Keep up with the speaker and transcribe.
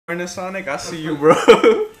Sonic, I see you, bro.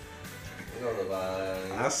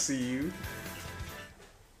 I see you.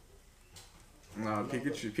 Nah,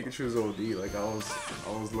 Pikachu's OD. Like I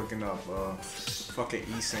was looking up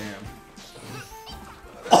fucking Sam.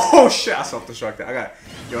 Oh shit! I self-destructed. I got.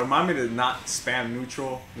 Yo, remind me to not spam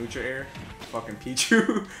neutral air. Fucking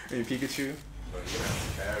Pikachu. Pikachu.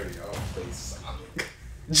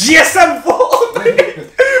 gsmVoid.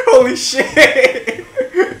 Holy shit!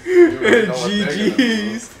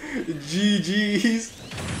 GG's.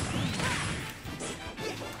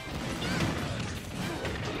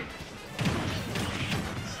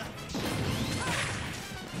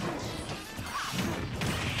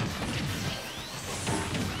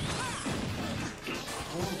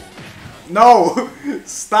 No!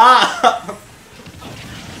 Stop!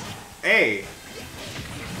 Hey!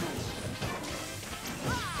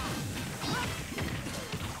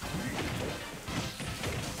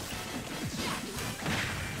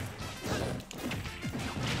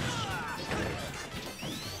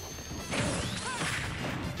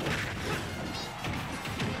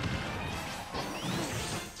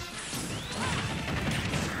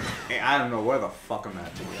 Hey, I don't know where the fuck I'm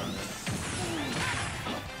at, to be honest.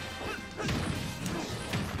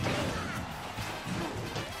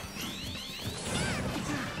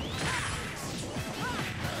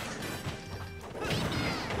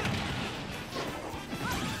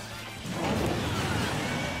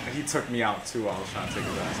 He took me out too. I was trying to take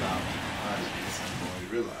his ass out.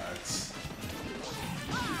 Alright, relax.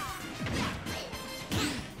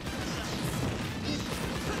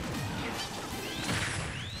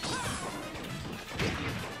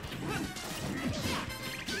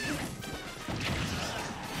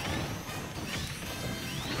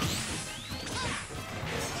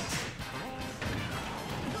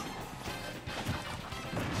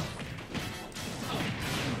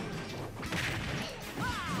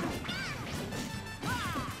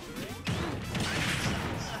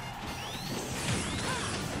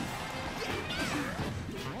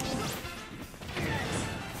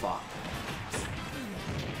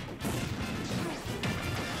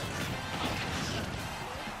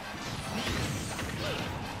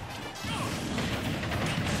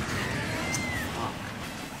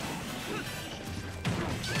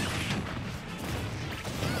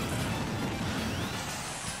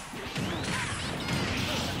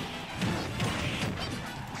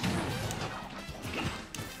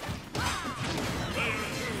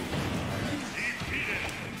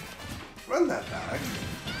 Run that back.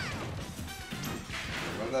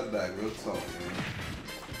 Run that back real tall, man.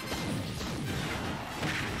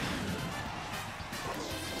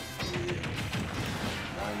 Yeah.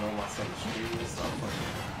 I know my son's streaming, stop playing.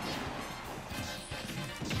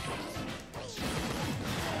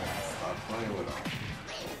 Stop playing with him.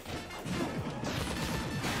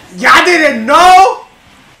 Y'all didn't know?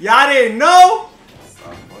 Y'all didn't know?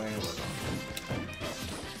 Stop playing with him.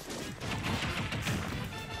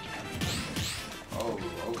 Oh,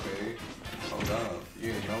 okay. Hold up. You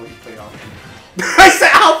didn't know he played Alpha. I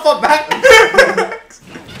said Alpha Max.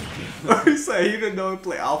 He said he didn't know he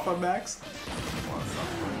played Alpha Max. Come on, stop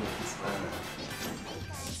playing with this man.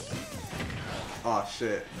 Oh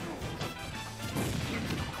shit.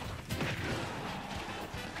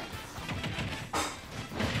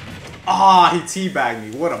 Ah, he teabagged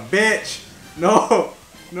me. What a bitch. No.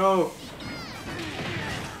 No.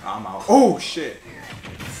 I'm out. Oh shit.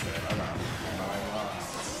 I got 9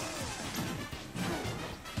 lives.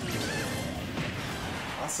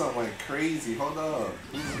 I sound like crazy. Hold up.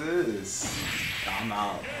 Who's this? I'm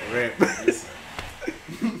out. Rip.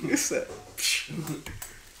 He said.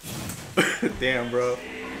 Damn, bro.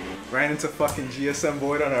 Ran into fucking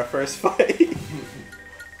gsmVoid on our first fight.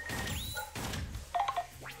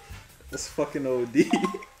 That's fucking OD.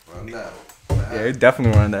 Run that. Yeah, they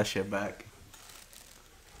definitely run that shit back.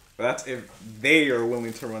 But that's if they are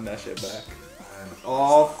willing to run that shit back.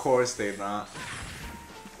 Oh, of course they're not.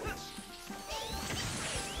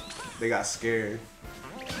 They got scared.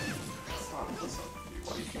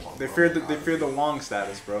 They feared the Wong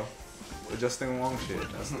status, bro. The Justin Wong shit.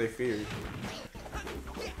 That's what they feared.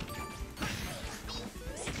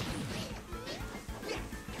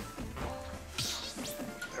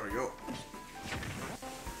 There we go.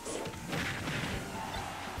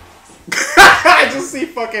 I just see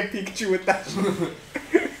fucking Pikachu with that shit.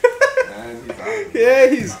 Man, he's out. Yeah,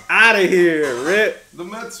 he's out of here. Rip. The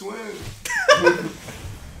Mets win.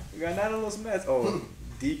 We got none of those Mets. Oh,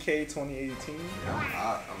 DK 2018.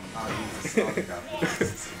 I'm not using Sonic after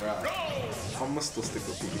this. I'm gonna still stick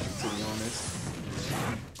with Pikachu, to be honest.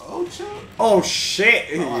 Oh, chill. Oh shit.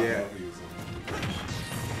 Oh, Yeah.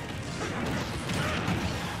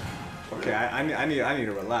 Okay, I need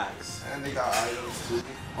to relax. And they got items too.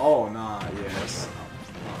 Oh nah, yes.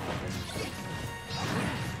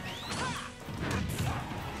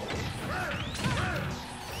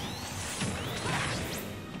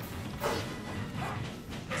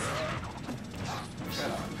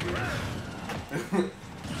 Get out of here.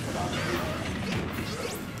 Get out of here.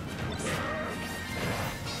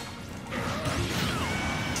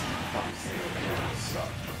 Fucking Xero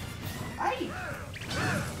suck. Aye.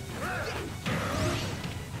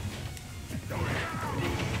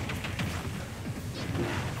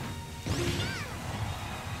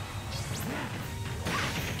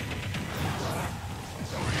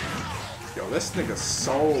 Yo, this nigga's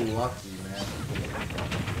so lucky.